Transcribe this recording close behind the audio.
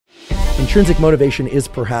Intrinsic motivation is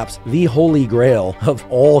perhaps the holy grail of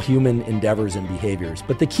all human endeavors and behaviors.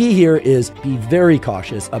 But the key here is be very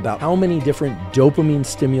cautious about how many different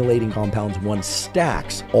dopamine-stimulating compounds one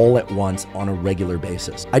stacks all at once on a regular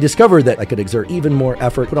basis. I discovered that I could exert even more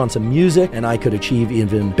effort, put on some music, and I could achieve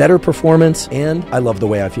even better performance, and I love the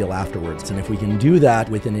way I feel afterwards. And if we can do that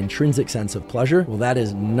with an intrinsic sense of pleasure, well, that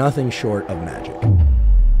is nothing short of magic.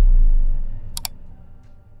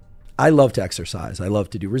 I love to exercise. I love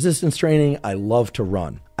to do resistance training. I love to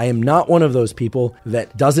run. I am not one of those people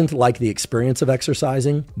that doesn't like the experience of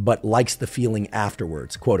exercising, but likes the feeling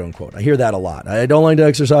afterwards, quote unquote. I hear that a lot. I don't like to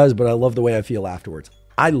exercise, but I love the way I feel afterwards.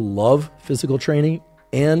 I love physical training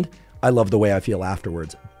and I love the way I feel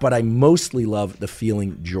afterwards, but I mostly love the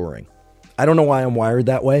feeling during. I don't know why I'm wired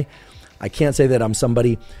that way. I can't say that I'm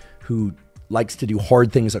somebody who likes to do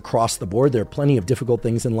hard things across the board. There are plenty of difficult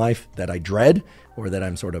things in life that I dread or that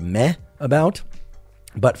I'm sort of meh about.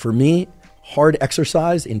 But for me, hard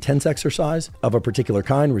exercise, intense exercise of a particular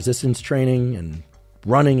kind, resistance training and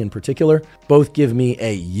running in particular, both give me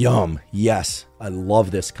a yum. Yes, I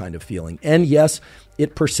love this kind of feeling. And yes,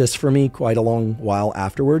 it persists for me quite a long while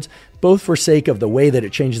afterwards, both for sake of the way that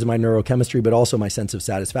it changes my neurochemistry, but also my sense of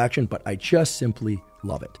satisfaction. But I just simply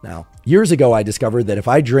love it. Now, years ago, I discovered that if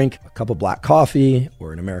I drink a cup of black coffee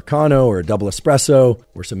or an Americano or a double espresso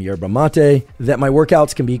or some yerba mate, that my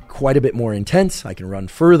workouts can be quite a bit more intense. I can run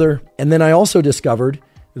further. And then I also discovered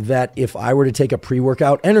that if I were to take a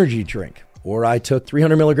pre-workout energy drink, or I took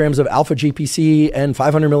 300 milligrams of alpha GPC and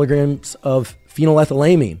 500 milligrams of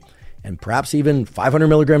phenylethylamine, and perhaps even 500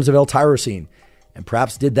 milligrams of L-tyrosine, and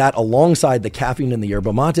perhaps did that alongside the caffeine in the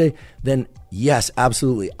yerba mate, then yes,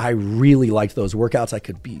 absolutely. I really liked those workouts. I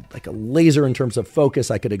could be like a laser in terms of focus.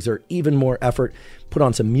 I could exert even more effort, put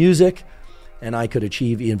on some music, and I could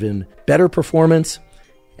achieve even better performance.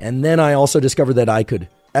 And then I also discovered that I could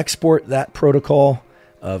export that protocol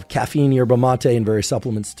of caffeine, yerba mate, and various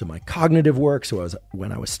supplements to my cognitive work. So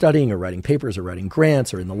when I was studying or writing papers or writing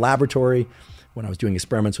grants or in the laboratory, when I was doing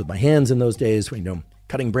experiments with my hands in those days,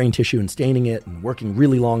 cutting brain tissue and staining it and working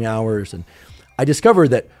really long hours. And I discovered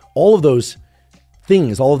that all of those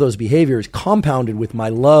things, all of those behaviors compounded with my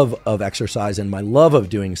love of exercise and my love of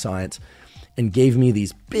doing science and gave me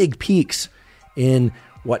these big peaks in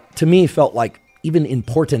what to me felt like even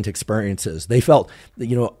important experiences. They felt,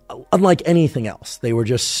 unlike anything else. They were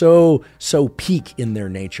just so peak in their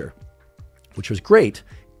nature, which was great.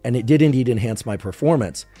 And it did indeed enhance my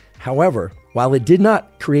performance. However, while it did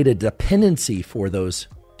not create a dependency for those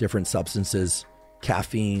different substances,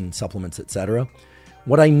 caffeine, supplements, etc.,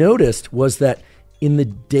 what I noticed was that in the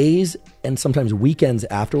days and sometimes weekends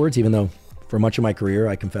afterwards, even though for much of my career,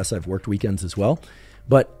 I confess I've worked weekends as well,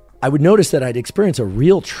 but I would notice that I'd experience a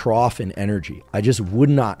real trough in energy. I just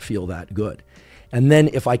would not feel that good. And then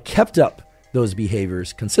if I kept up those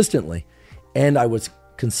behaviors consistently, and I was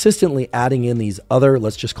consistently adding in these other,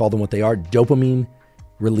 let's just call them what they are, dopamine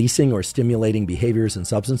releasing or stimulating behaviors and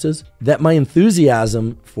substances, that my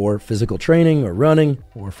enthusiasm for physical training or running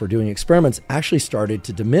or for doing experiments actually started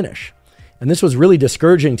to diminish. And this was really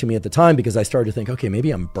discouraging to me at the time because I started to think, okay, maybe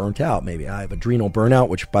I'm burnt out. Maybe I have adrenal burnout,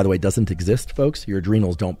 which by the way doesn't exist, folks. Your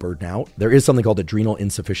adrenals don't burn out. There is something called adrenal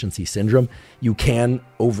insufficiency syndrome. You can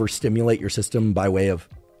overstimulate your system by way of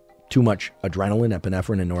too much adrenaline,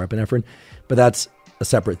 epinephrine, and norepinephrine, but that's a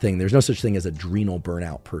separate thing. There's no such thing as adrenal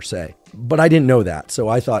burnout per se. But I didn't know that. So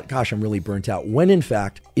I thought, gosh, I'm really burnt out. When in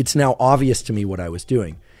fact, it's now obvious to me what I was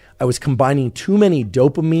doing. I was combining too many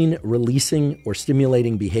dopamine releasing or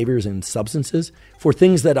stimulating behaviors and substances for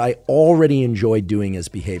things that I already enjoyed doing as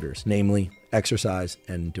behaviors, namely exercise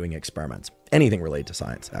and doing experiments. Anything related to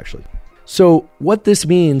science, actually. So what this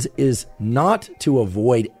means is not to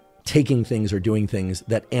avoid taking things or doing things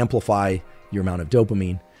that amplify your amount of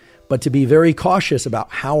dopamine, but to be very cautious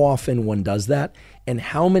about how often one does that and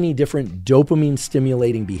how many different dopamine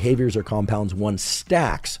stimulating behaviors or compounds one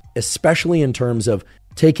stacks, especially in terms of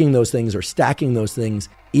taking those things or stacking those things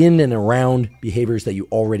in and around behaviors that you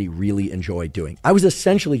already really enjoy doing. I was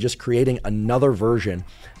essentially just creating another version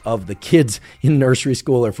of the kids in nursery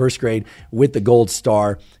school or first grade with the gold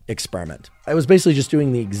star experiment. I was basically just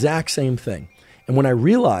doing the exact same thing. And when I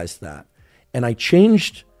realized that, and I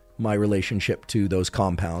changed my relationship to those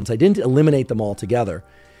compounds, I didn't eliminate them altogether,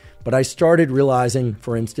 but I started realizing,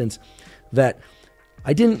 for instance, that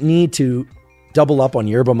I didn't need to double up on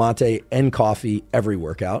yerba mate and coffee every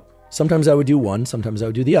workout. Sometimes I would do one, sometimes I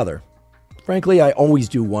would do the other. Frankly, I always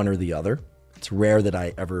do one or the other. It's rare that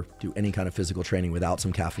I ever do any kind of physical training without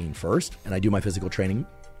some caffeine first. And I do my physical training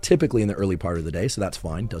typically in the early part of the day, so that's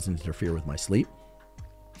fine. Doesn't interfere with my sleep.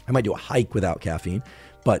 I might do a hike without caffeine,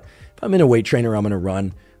 but if I'm in a weight trainer, I'm going to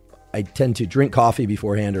run. I tend to drink coffee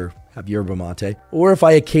beforehand or have yerba mate. Or if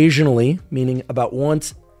I occasionally, meaning about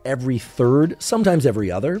once every third, sometimes every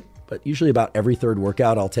other, but usually about every third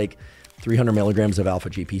workout, I'll take 300 milligrams of alpha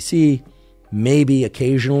GPC, maybe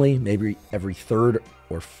occasionally, maybe every third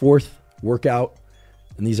or fourth workout.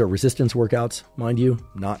 And these are resistance workouts, mind you,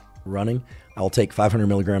 not running. I'll take 500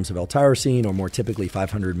 milligrams of L-tyrosine, or more typically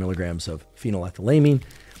 500 milligrams of phenylethylamine.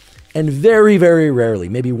 And very, very rarely,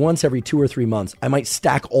 maybe once every 2 or 3 months, I might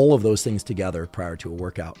stack all of those things together prior to a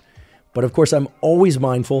workout. But of course, I'm always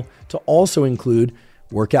mindful to also include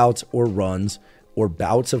workouts or runs or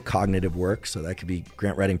bouts of cognitive work. So that could be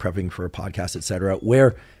grant writing, prepping for a podcast, etc.,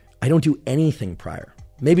 where I don't do anything prior.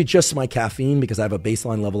 Maybe just my caffeine, because I have a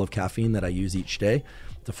baseline level of caffeine that I use each day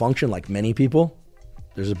to function like many people.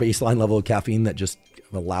 There's a baseline level of caffeine that just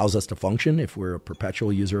allows us to function if we're a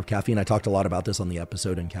perpetual user of caffeine. I talked a lot about this on the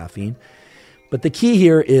episode on caffeine. But the key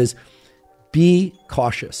here is be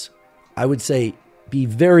cautious. I would say be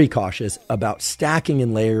very cautious about stacking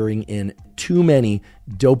and layering in too many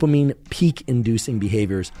dopamine peak-inducing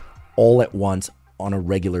behaviors all at once on a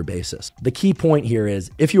regular basis. The key point here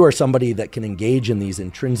is, if you are somebody that can engage in these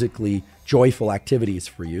intrinsically joyful activities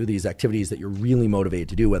for you, these activities that you're really motivated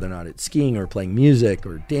to do, whether or not it's skiing or playing music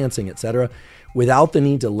or dancing, etc., without the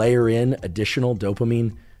need to layer in additional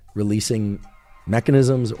dopamine releasing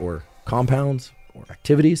mechanisms or compounds or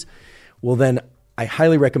activities, well then I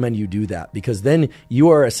highly recommend you do that, because then you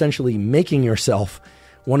are essentially making yourself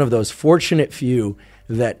one of those fortunate few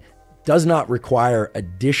that does not require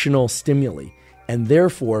additional stimuli, and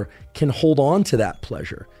therefore can hold on to that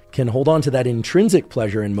pleasure, can hold on to that intrinsic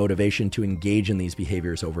pleasure and motivation to engage in these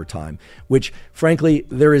behaviors over time, which frankly,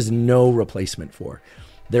 there is no replacement for.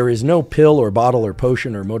 There is no pill or bottle or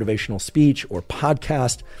potion or motivational speech or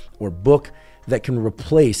podcast or book that can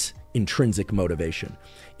replace intrinsic motivation.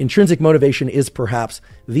 Intrinsic motivation is perhaps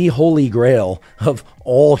the holy grail of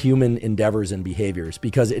all human endeavors and behaviors,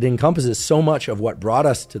 because it encompasses so much of what brought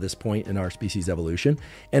us to this point in our species evolution,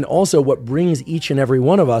 and also what brings each and every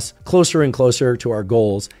one of us closer and closer to our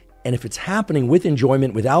goals. And if it's happening with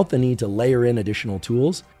enjoyment without the need to layer in additional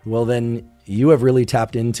tools, well, then you have really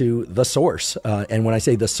tapped into the source. And when I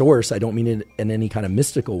say the source, I don't mean it in any kind of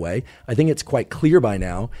mystical way. I think it's quite clear by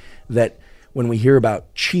now that when we hear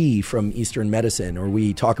about qi from Eastern medicine, or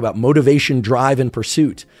we talk about motivation, drive, and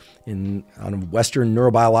pursuit on Western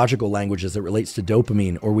neurobiological language as it relates to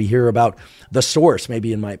dopamine, or we hear about the source,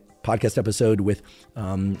 maybe in my podcast episode with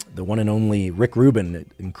the one and only Rick Rubin,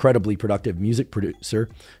 an incredibly productive music producer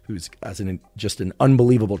who's has just an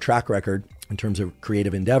unbelievable track record in terms of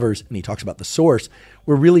creative endeavors, and he talks about the source,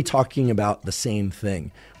 we're really talking about the same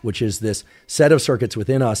thing, which is this set of circuits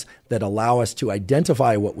within us that allow us to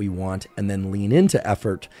identify what we want and then lean into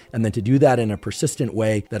effort, and then to do that in a persistent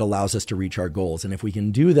way that allows us to reach our goals. And if we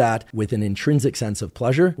can do that with an intrinsic sense of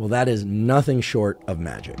pleasure, well, that is nothing short of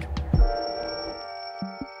magic.